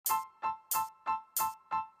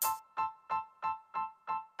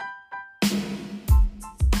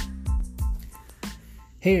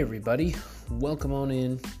Hey everybody, welcome on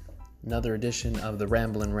in another edition of the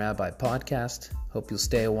Ramblin' Rabbi podcast. Hope you'll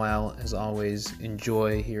stay a while. As always,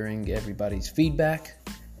 enjoy hearing everybody's feedback,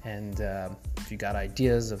 and if you got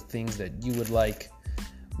ideas of things that you would like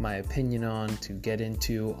my opinion on to get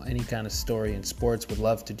into, any kind of story in sports, would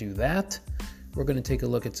love to do that. We're going to take a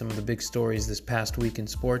look at some of the big stories this past week in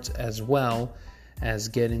sports, as well as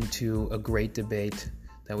get into a great debate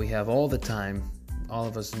that we have all the time. All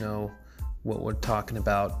of us know what we're talking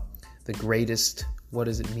about, the greatest. What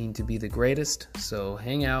does it mean to be the greatest? So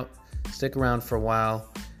hang out, stick around for a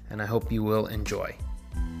while, and I hope you will enjoy.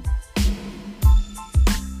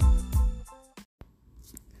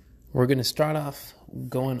 We're going to start off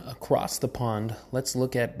going across the pond. Let's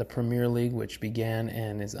look at the Premier League, which began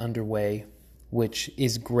and is underway, which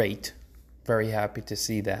is great. Very happy to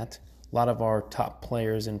see that. A lot of our top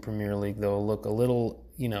players in Premier League, though, look a little,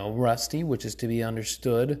 rusty, which is to be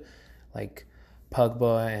understood. Like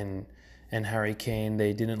Pogba and Harry Kane,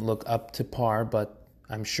 they didn't look up to par, but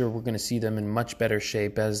I'm sure we're going to see them in much better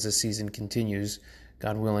shape as the season continues.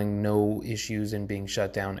 God willing, no issues in being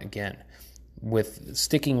shut down again. With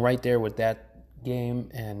sticking right there with that game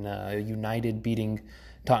and United beating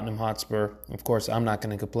Tottenham Hotspur, of course, I'm not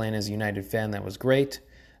going to complain as a United fan. That was great.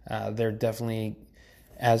 They're definitely,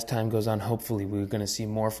 as time goes on, hopefully we're going to see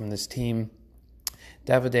more from this team.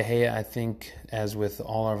 David De Gea, I think, as with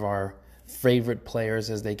all of our favorite players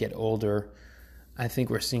as they get older, I think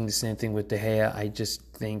we're seeing the same thing with De Gea. I just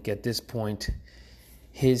think at this point,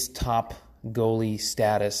 his top goalie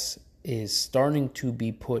status is starting to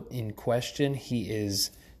be put in question. He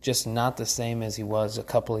is just not the same as he was a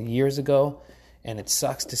couple of years ago, and it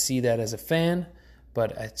sucks to see that as a fan,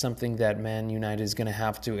 but it's something that Man United is going to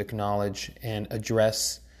have to acknowledge and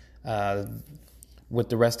address with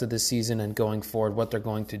the rest of the season and going forward, what they're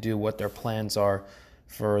going to do, what their plans are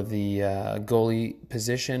for the goalie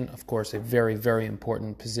position. Of course, a very, very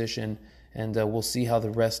important position, and we'll see how the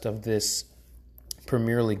rest of this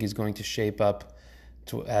Premier League is going to shape up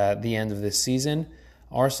to the end of this season.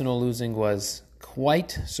 Arsenal losing was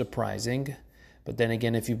quite surprising, but then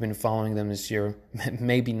again, if you've been following them this year,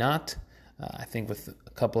 maybe not. I think with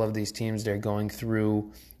a couple of these teams, they're going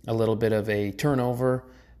through a little bit of a turnover,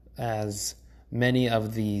 as many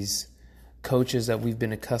of these coaches that we've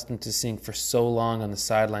been accustomed to seeing for so long on the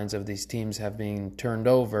sidelines of these teams have been turned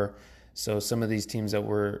over. So some of these teams that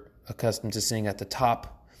we're accustomed to seeing at the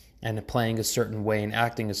top and playing a certain way and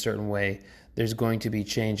acting a certain way, there's going to be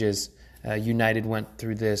changes. United went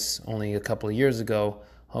through this only a couple of years ago.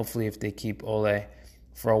 Hopefully, if they keep Ole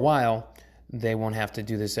for a while, they won't have to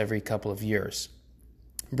do this every couple of years.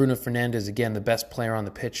 Bruno Fernandes, again, the best player on the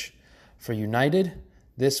pitch for United.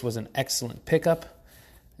 This was an excellent pickup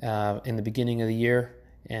in the beginning of the year,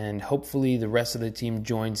 and hopefully the rest of the team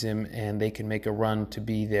joins him and they can make a run to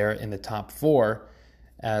be there in the top four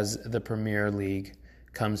as the Premier League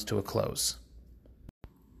comes to a close.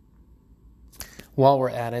 While we're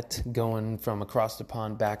at it, going from across the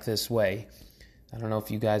pond back this way, I don't know if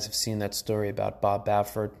you guys have seen that story about Bob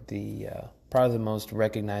Baffert, the probably the most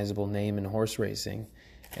recognizable name in horse racing,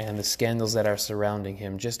 and the scandals that are surrounding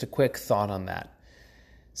him. Just a quick thought on that.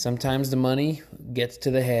 Sometimes the money gets to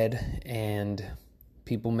the head and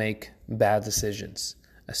people make bad decisions,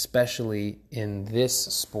 especially in this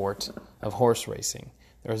sport of horse racing.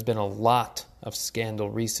 There's been a lot of scandal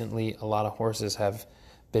recently. A lot of horses have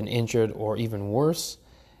been injured or even worse.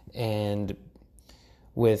 And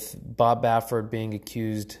with Bob Baffert being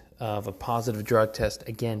accused of a positive drug test,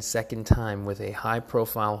 again, second time with a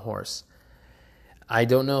high-profile horse, I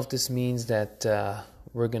don't know if this means that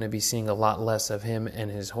we're going to be seeing a lot less of him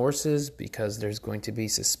and his horses because there's going to be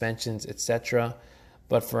suspensions, etc.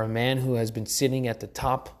 But for a man who has been sitting at the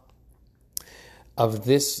top of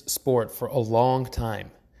this sport for a long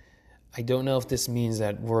time, I don't know if this means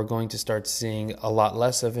that we're going to start seeing a lot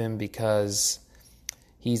less of him because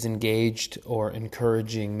he's engaged or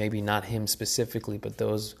encouraging, maybe not him specifically, but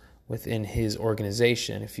those within his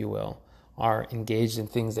organization, if you will, are engaged in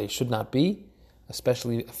things they should not be,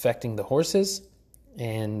 especially affecting the horses.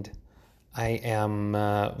 And I am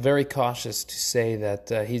very cautious to say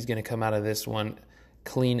that he's going to come out of this one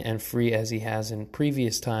clean and free as he has in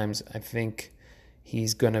previous times. I think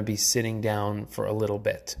he's going to be sitting down for a little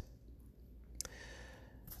bit.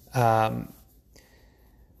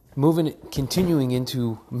 Continuing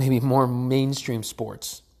into maybe more mainstream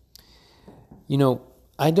sports.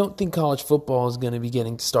 I don't think college football is going to be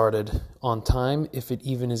getting started on time, if it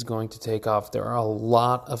even is going to take off. There are a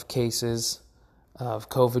lot of cases of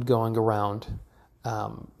COVID going around.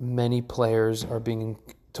 Many players are being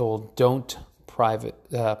told don't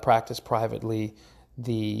practice privately.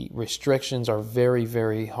 The restrictions are very,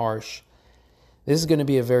 very harsh. This is going to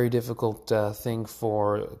be a very difficult thing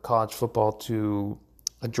for college football to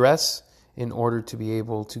address in order to be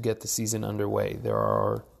able to get the season underway. There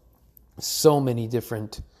are so many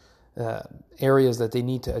different areas that they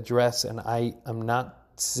need to address, and I am not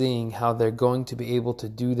seeing how they're going to be able to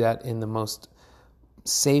do that in the most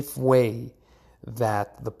safe way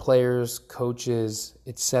that the players, coaches,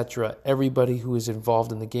 etc., everybody who is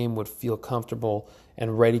involved in the game would feel comfortable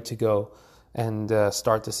and ready to go and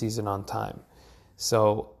start the season on time.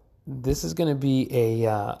 So this is going to be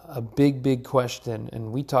a big, big question,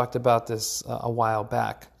 and we talked about this a while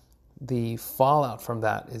back. The fallout from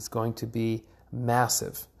that is going to be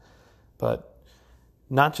massive, but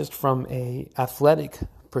not just from a athletic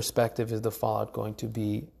perspective is the fallout going to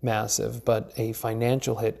be massive, but a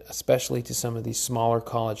financial hit, especially to some of these smaller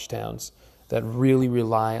college towns that really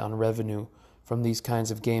rely on revenue from these kinds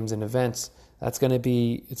of games and events. It's going to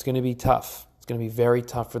be tough. It's going to be very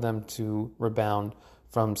tough for them to rebound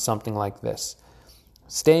from something like this.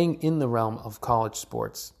 Staying in the realm of college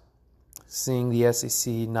sports, seeing the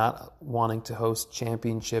SEC not wanting to host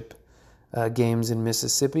championship games in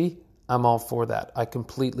Mississippi, I'm all for that. I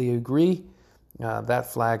completely agree.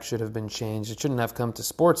 That flag should have been changed. It shouldn't have come to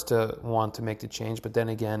sports to want to make the change, but then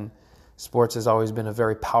again, sports has always been a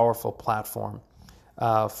very powerful platform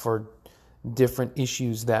for different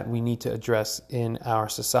issues that we need to address in our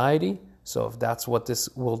society. So if that's what this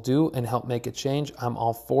will do and help make a change, I'm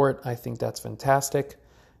all for it. I think that's fantastic.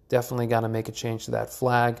 Definitely got to make a change to that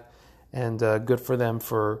flag, and good for them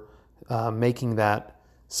for making that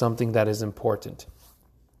something that is important.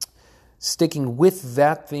 Sticking with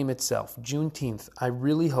that theme itself, Juneteenth, I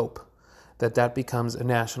really hope that that becomes a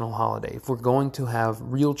national holiday. If we're going to have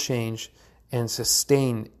real change and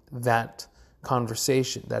sustain that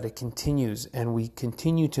conversation, that it continues and we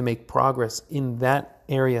continue to make progress in that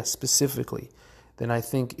area specifically, then I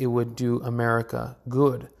think it would do America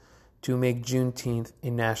good to make Juneteenth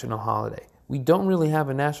a national holiday. We don't really have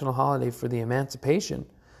a national holiday for the emancipation.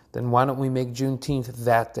 Then why don't we make Juneteenth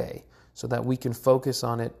that day so that we can focus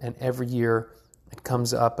on it, and every year it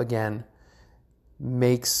comes up again,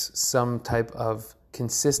 makes some type of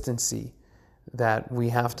consistency that we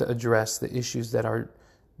have to address the issues that are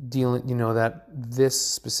dealing, that this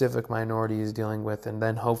specific minority is dealing with, and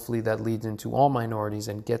then hopefully that leads into all minorities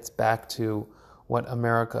and gets back to what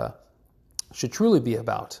America should truly be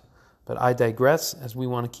about. But I digress, as we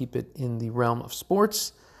want to keep it in the realm of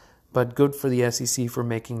sports, but good for the SEC for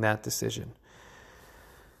making that decision.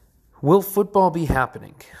 Will football be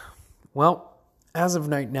happening? Well, as of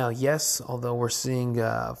right now, yes, although we're seeing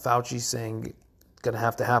Fauci saying it's going to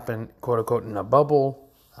have to happen, quote unquote, in a bubble.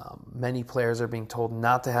 Many players are being told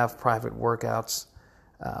not to have private workouts.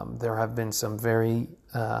 There have been some very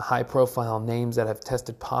high-profile names that have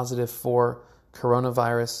tested positive for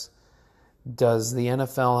coronavirus. Does the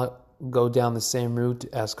NFL go down the same route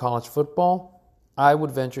as college football? I would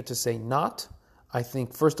venture to say not. I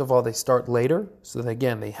think, first of all, they start later, so that,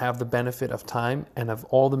 again, they have the benefit of time, and of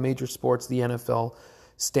all the major sports, the NFL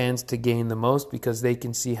stands to gain the most because they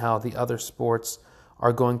can see how the other sports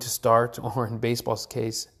are going to start, or in baseball's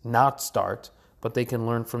case, not start, but they can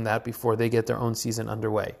learn from that before they get their own season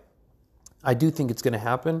underway. I do think it's going to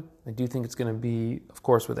happen. I do think it's going to be, of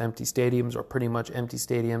course, with empty stadiums or pretty much empty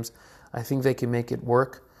stadiums. I think they can make it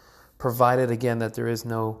work, provided, again, that there is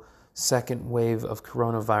no second wave of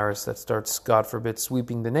coronavirus that starts, God forbid,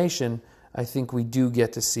 sweeping the nation. I think we do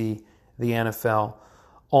get to see the NFL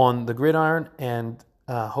on the gridiron, and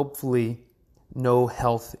hopefully no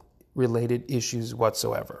health-related issues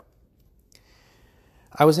whatsoever.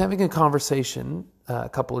 I was having a conversation a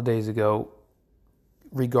couple of days ago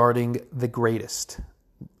regarding the greatest.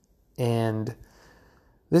 And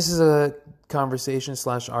this is a conversation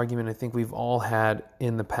 / argument I think we've all had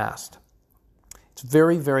in the past. It's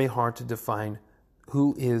very, very hard to define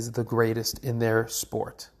who is the greatest in their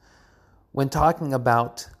sport. When talking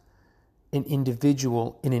about an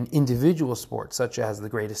individual in an individual sport, such as the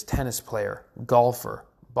greatest tennis player, golfer,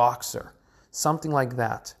 boxer, something like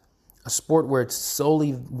that, a sport where it's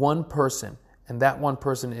solely one person, and that one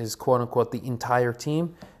person is, quote unquote, the entire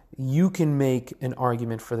team, you can make an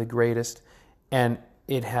argument for the greatest, and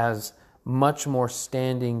it has much more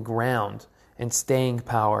standing ground and staying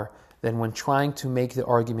power than when trying to make the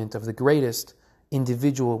argument of the greatest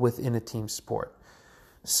individual within a team sport.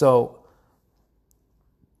 So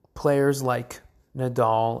players like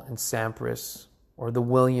Nadal and Sampras, or the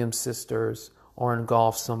Williams sisters, or in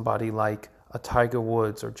golf somebody like a Tiger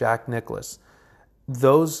Woods or Jack Nicklaus,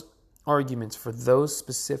 those arguments for those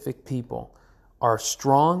specific people are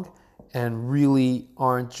strong and really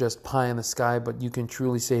aren't just pie in the sky, but you can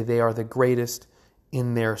truly say they are the greatest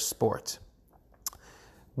in their sport.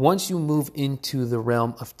 Once you move into the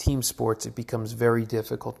realm of team sports, it becomes very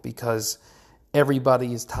difficult because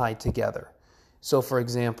everybody is tied together. So, for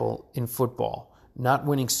example, in football, not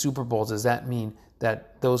winning Super Bowls, does that mean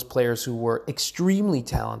that those players who were extremely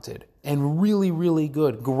talented and really, really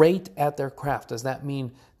good, great at their craft, does that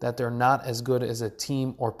mean that they're not as good as a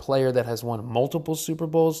team or player that has won multiple Super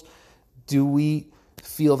Bowls? Do we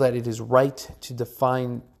feel that it is right to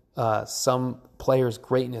define some players'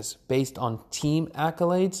 greatness based on team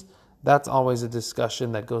accolades? That's always a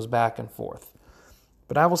discussion that goes back and forth.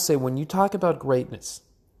 But I will say, when you talk about greatness,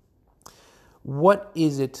 what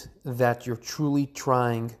is it that you're truly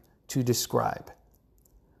trying to describe?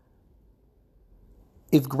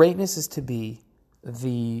 If greatness is to be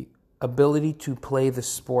the ability to play the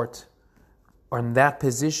sport or in that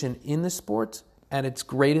position in the sport at its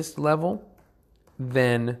greatest level,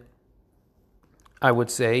 then I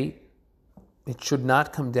would say it should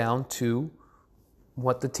not come down to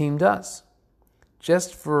what the team does.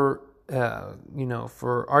 Just for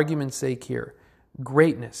for argument's sake here,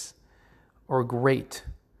 greatness or great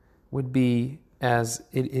would be, as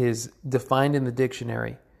it is defined in the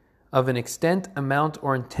dictionary, of an extent, amount,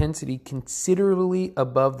 or intensity considerably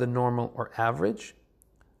above the normal or average,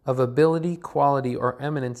 of ability, quality, or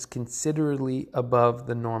eminence considerably above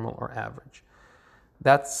the normal or average.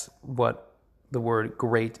 That's what the word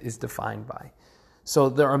great is defined by. So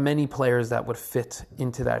there are many players that would fit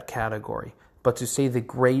into that category. But to say the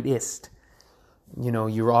greatest,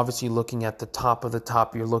 you're obviously looking at the top of the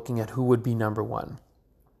top. You're looking at who would be number one.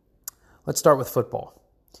 Let's start with football.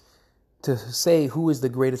 To say who is the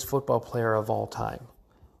greatest football player of all time,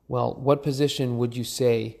 well, what position would you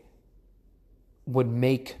say would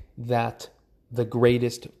make that the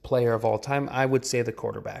greatest player of all time? I would say the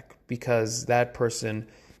quarterback, because that person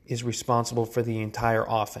is responsible for the entire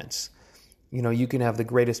offense. You can have the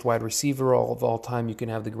greatest wide receiver of all time, you can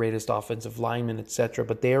have the greatest offensive lineman, etc.,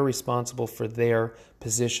 but they are responsible for their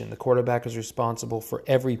position. The quarterback is responsible for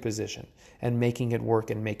every position and making it work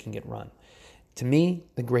and making it run. To me,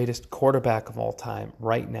 the greatest quarterback of all time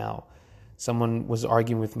right now, someone was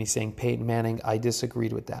arguing with me saying Peyton Manning. I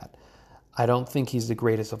disagreed with that. I don't think he's the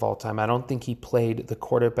greatest of all time. I don't think he played the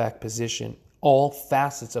quarterback position, all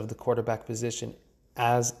facets of the quarterback position,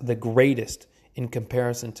 as the greatest in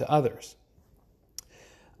comparison to others.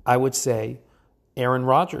 I would say Aaron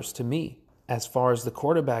Rodgers, to me, as far as the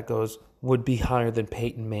quarterback goes, would be higher than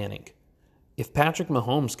Peyton Manning. If Patrick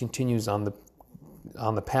Mahomes continues on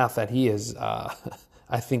the path that he is,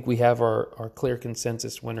 I think we have our clear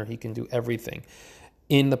consensus winner. He can do everything.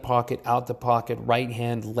 In the pocket, out the pocket, right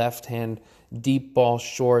hand, left hand, deep ball,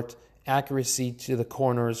 short, accuracy to the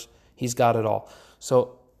corners. He's got it all.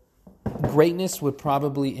 So greatness would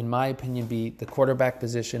probably, in my opinion, be the quarterback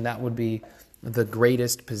position. That would be the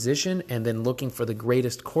greatest position. And then looking for the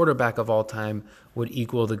greatest quarterback of all time would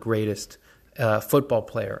equal the greatest football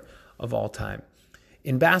player of all time.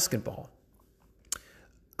 In basketball,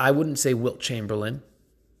 I wouldn't say Wilt Chamberlain.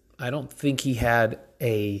 I don't think he had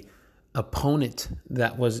a opponent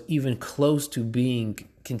that was even close to being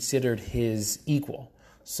considered his equal.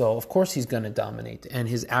 So, of course, he's going to dominate. And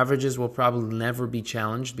his averages will probably never be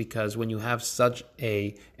challenged, because when you have such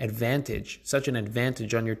an advantage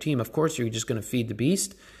on your team, of course, you're just going to feed the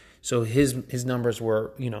beast. So his numbers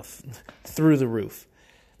were, through the roof.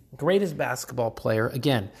 Greatest basketball player,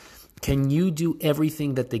 again, can you do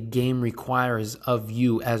everything that the game requires of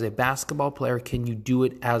you as a basketball player? Can you do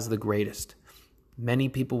it as the greatest? Many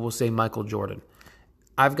people will say Michael Jordan.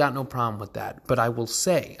 I've got no problem with that. But I will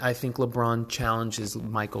say, I think LeBron challenges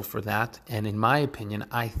Michael for that. And in my opinion,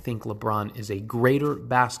 I think LeBron is a greater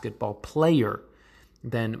basketball player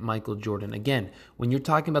than Michael Jordan. Again, when you're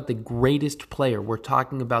talking about the greatest player, we're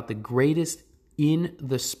talking about the greatest in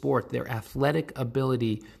the sport, their athletic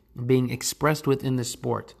ability being expressed within the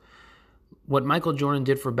sport. What Michael Jordan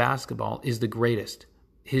did for basketball is the greatest.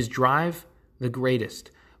 His drive, the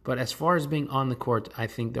greatest. But as far as being on the court, I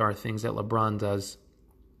think there are things that LeBron does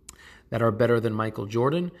that are better than Michael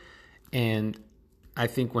Jordan. And I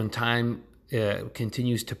think when time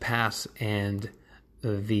continues to pass and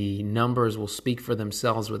the numbers will speak for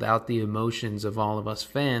themselves without the emotions of all of us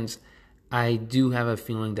fans, I do have a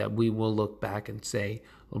feeling that we will look back and say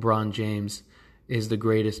LeBron James is the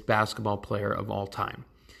greatest basketball player of all time.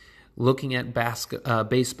 Looking at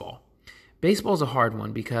baseball. Baseball is a hard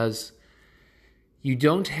one because you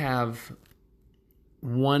don't have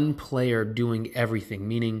one player doing everything,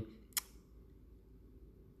 meaning,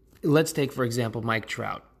 let's take, for example, Mike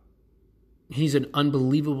Trout. He's an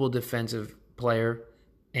unbelievable defensive player,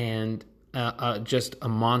 and just a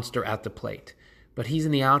monster at the plate. But he's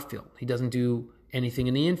in the outfield. He doesn't do anything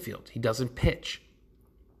in the infield. He doesn't pitch.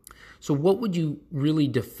 So what would you really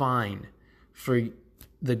define for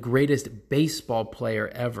the greatest baseball player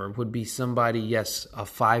ever? Would be somebody, yes, a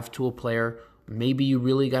five-tool player. Maybe you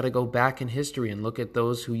really got to go back in history and look at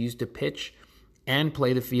those who used to pitch and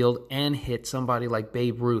play the field and hit, somebody like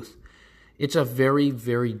Babe Ruth. It's a very,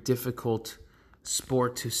 very difficult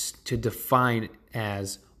sport to define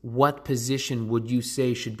as what position would you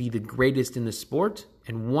say should be the greatest in the sport.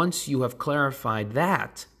 And once you have clarified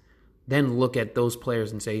that, then look at those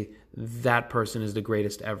players and say that person is the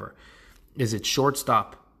greatest ever. Is it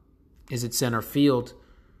shortstop? Is it center field?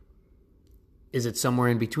 Is it somewhere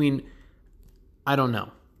in between? I don't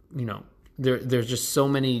know. There's just so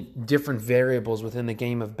many different variables within the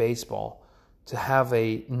game of baseball. To have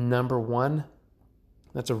a number one,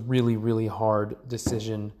 that's a really, really hard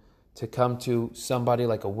decision to come to. Somebody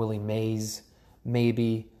like a Willie Mays,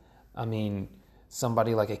 maybe.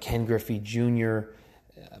 Somebody like a Ken Griffey Jr.,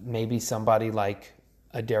 maybe somebody like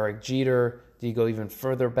a Derek Jeter. Do you go even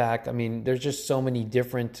further back? There's just so many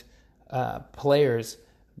different players.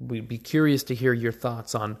 We'd be curious to hear your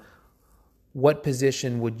thoughts on what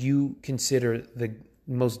position would you consider the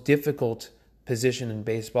most difficult position in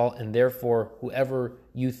baseball, and therefore whoever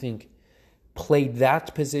you think played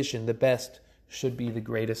that position the best should be the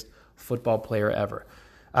greatest baseball player ever.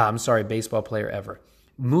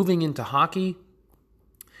 Moving into hockey,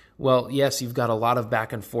 well, yes, you've got a lot of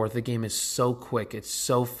back and forth. The game is so quick, it's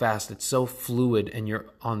so fast, it's so fluid, and you're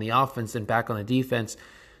on the offense and back on the defense.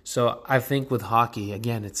 So I think with hockey,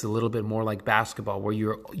 again, it's a little bit more like basketball, where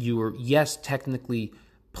you're yes, technically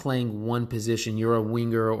playing one position. You're a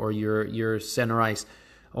winger, or you're center ice,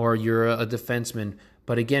 or you're a defenseman.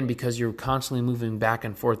 But again, because you're constantly moving back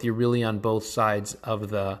and forth, you're really on both sides of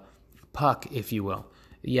the puck, if you will.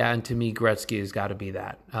 Yeah, and to me, Gretzky has got to be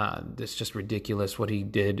that. It's just ridiculous what he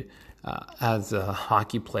did as a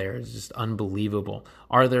hockey player. It's just unbelievable.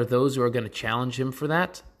 Are there those who are going to challenge him for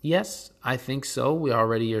that? Yes, I think so. We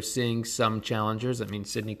already are seeing some challengers.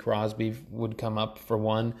 Sidney Crosby would come up for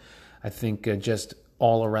one. I think just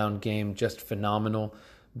all-around game, just phenomenal.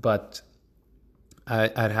 But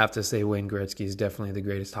I'd have to say Wayne Gretzky is definitely the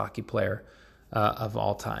greatest hockey player of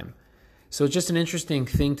all time. So it's just an interesting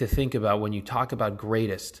thing to think about when you talk about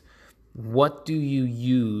greatest. What do you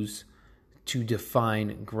use to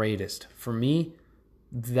define greatest? For me,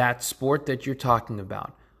 that sport that you're talking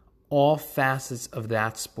about, all facets of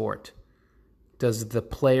that sport, does the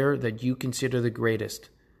player that you consider the greatest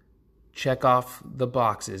check off the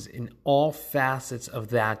boxes in all facets of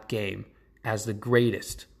that game as the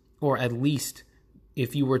greatest? Or at least,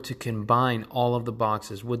 if you were to combine all of the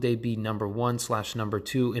boxes, would they be number 1/number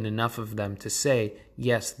 2 in enough of them to say,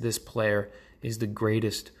 yes, this player is the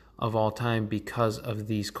greatest of all time because of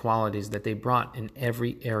these qualities that they brought in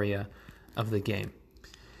every area of the game?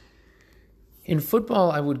 In football,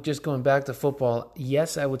 I would just going back to football,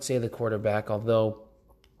 yes, I would say the quarterback, although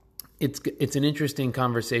it's an interesting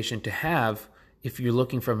conversation to have if you're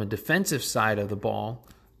looking from a defensive side of the ball.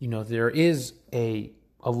 There is a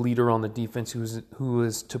leader on the defense who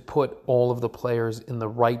is to put all of the players in the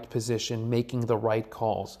right position, making the right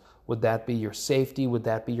calls. Would that be your safety? Would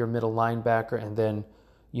that be your middle linebacker? And then,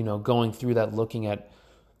 going through that, looking at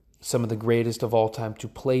some of the greatest of all time to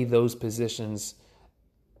play those positions.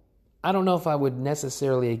 I don't know if I would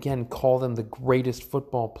necessarily, again, call them the greatest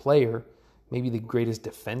football player, maybe the greatest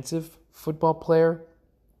defensive football player.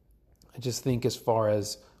 I just think as far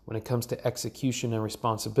as when it comes to execution and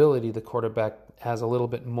responsibility, the quarterback has a little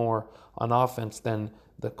bit more on offense than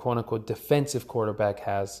the quote-unquote defensive quarterback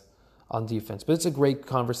has on defense. But it's a great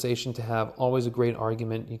conversation to have, always a great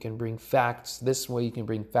argument. You can bring facts this way, you can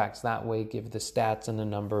bring facts that way, give the stats and the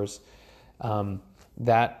numbers.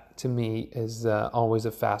 That, to me, is always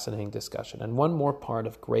a fascinating discussion. And one more part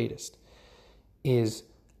of greatest is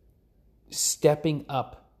stepping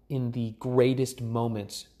up in the greatest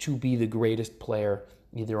moments to be the greatest player,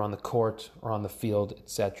 either on the court or on the field,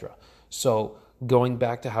 etc. So going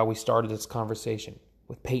back to how we started this conversation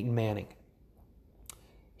with Peyton Manning,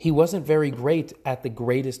 he wasn't very great at the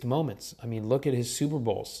greatest moments. Look at his Super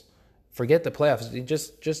Bowls. Forget the playoffs.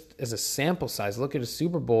 Just as a sample size, look at his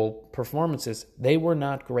Super Bowl performances. They were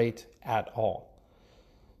not great at all.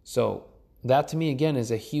 So that, to me, again,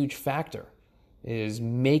 is a huge factor, is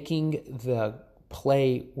making the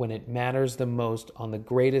play when it matters the most on the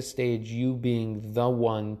greatest stage, you being the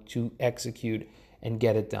one to execute and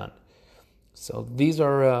get it done. So these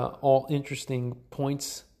are all interesting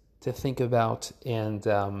points to think about, and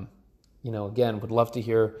again, would love to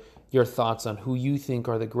hear your thoughts on who you think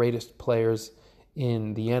are the greatest players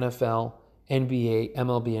in the NFL, NBA,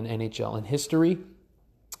 MLB, and NHL in history,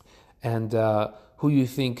 and who you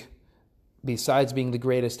think, besides being the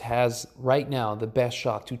greatest, has right now the best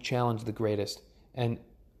shot to challenge the greatest and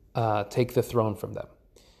take the throne from them.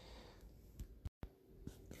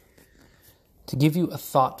 To give you a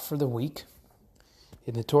thought for the week,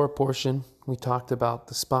 in the Torah portion, we talked about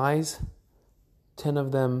the spies. 10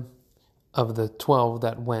 of them, of the 12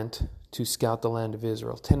 that went to scout the land of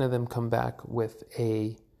Israel, 10 of them come back with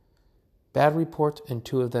a bad report and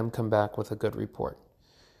 2 of them come back with a good report.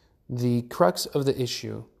 The crux of the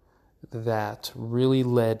issue that really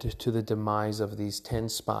led to the demise of these 10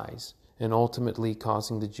 spies and ultimately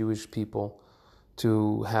causing the Jewish people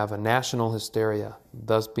to have a national hysteria,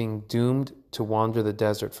 thus being doomed to wander the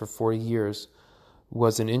desert for 40 years,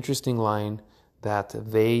 was an interesting line that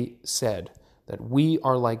they said, that we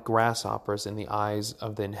are like grasshoppers in the eyes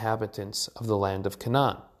of the inhabitants of the land of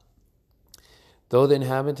Canaan. Though the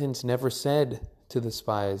inhabitants never said to the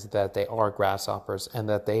spies that they are grasshoppers and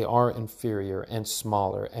that they are inferior and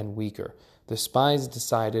smaller and weaker, the spies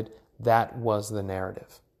decided that was the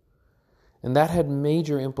narrative. And that had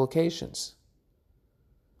major implications.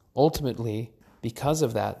 Ultimately, because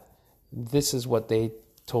of that, this is what they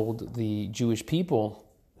told the Jewish people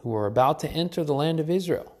who were about to enter the land of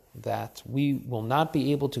Israel, that we will not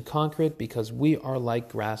be able to conquer it because we are like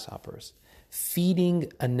grasshoppers,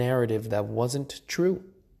 feeding a narrative that wasn't true,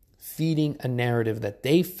 feeding a narrative that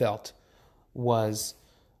they felt was,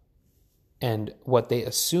 and what they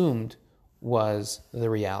assumed was the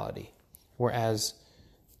reality. Whereas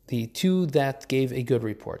the 2 that gave a good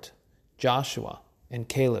report, Joshua and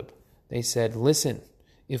Caleb, they said, listen,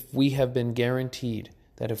 if we have been guaranteed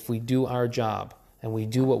that if we do our job and we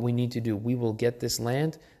do what we need to do, we will get this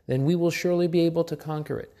land, then we will surely be able to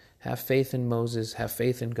conquer it. Have faith in Moses, have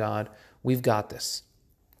faith in God, we've got this.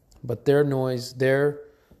 But their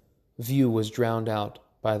view was drowned out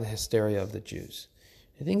by the hysteria of the Jews.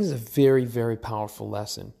 I think it's a very, very powerful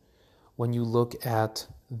lesson when you look at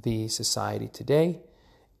the society today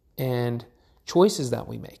and choices that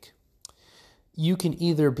we make. You can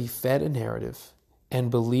either be fed a narrative and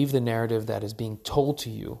believe the narrative that is being told to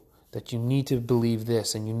you, that you need to believe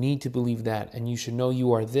this and you need to believe that and you should know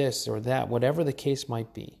you are this or that, whatever the case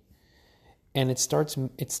might be. And it starts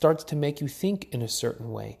to make you think in a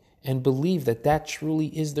certain way and believe that that truly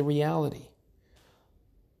is the reality.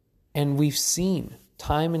 And we've seen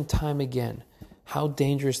time and time again how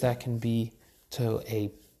dangerous that can be to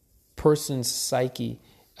a person's psyche,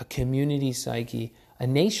 a community psyche, a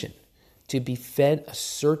nation, to be fed a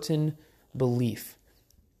certain belief.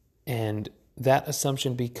 And that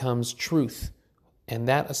assumption becomes truth. And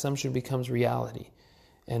that assumption becomes reality.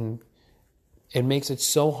 And it makes it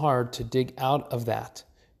so hard to dig out of that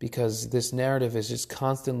because this narrative is just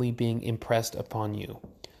constantly being impressed upon you.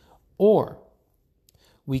 Or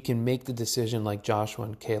we can make the decision like Joshua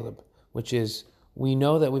and Caleb, which is we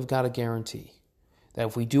know that we've got a guarantee that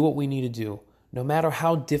if we do what we need to do, no matter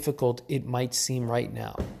how difficult it might seem right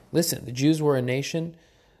now. Listen, the Jews were a nation,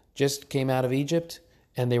 just came out of Egypt,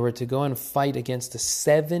 and they were to go and fight against the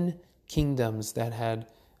 7 kingdoms that had,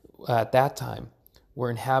 at that time, were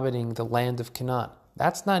inhabiting the land of Canaan.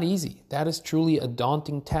 That's not easy. That is truly a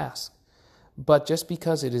daunting task. But just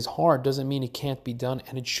because it is hard doesn't mean it can't be done,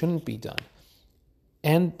 and it shouldn't be done.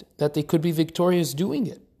 And that they could be victorious doing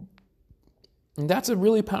it. And that's a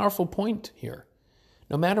really powerful point here.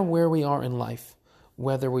 No matter where we are in life,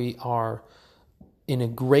 whether we are in a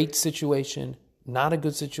great situation, not a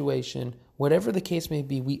good situation, whatever the case may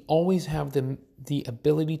be, we always have the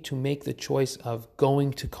ability to make the choice of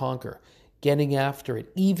going to conquer, getting after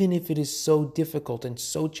it, even if it is so difficult and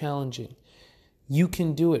so challenging. You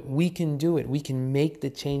can do it. We can do it. We can make the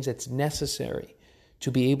change that's necessary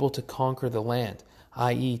to be able to conquer the land,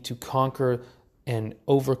 i.e. to conquer and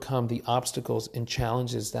overcome the obstacles and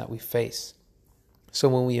challenges that we face. So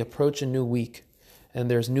when we approach a new week and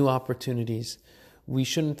there's new opportunities, we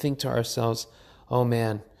shouldn't think to ourselves, oh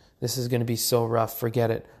man, this is going to be so rough, forget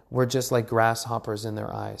it. We're just like grasshoppers in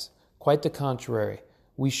their eyes. Quite the contrary.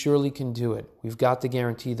 We surely can do it. We've got the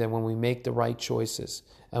guarantee that when we make the right choices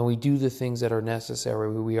and we do the things that are necessary,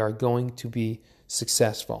 we are going to be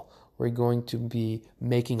successful. We're going to be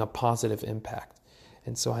making a positive impact.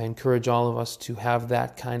 And so I encourage all of us to have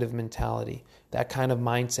that kind of mentality, that kind of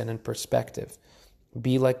mindset and perspective.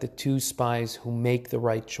 Be like the 2 spies who make the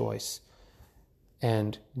right choice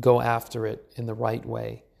and go after it in the right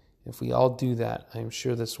way. If we all do that, I'm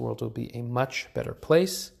sure this world will be a much better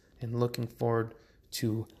place, and looking forward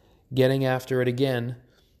to getting after it again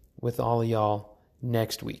with all of y'all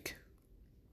next week.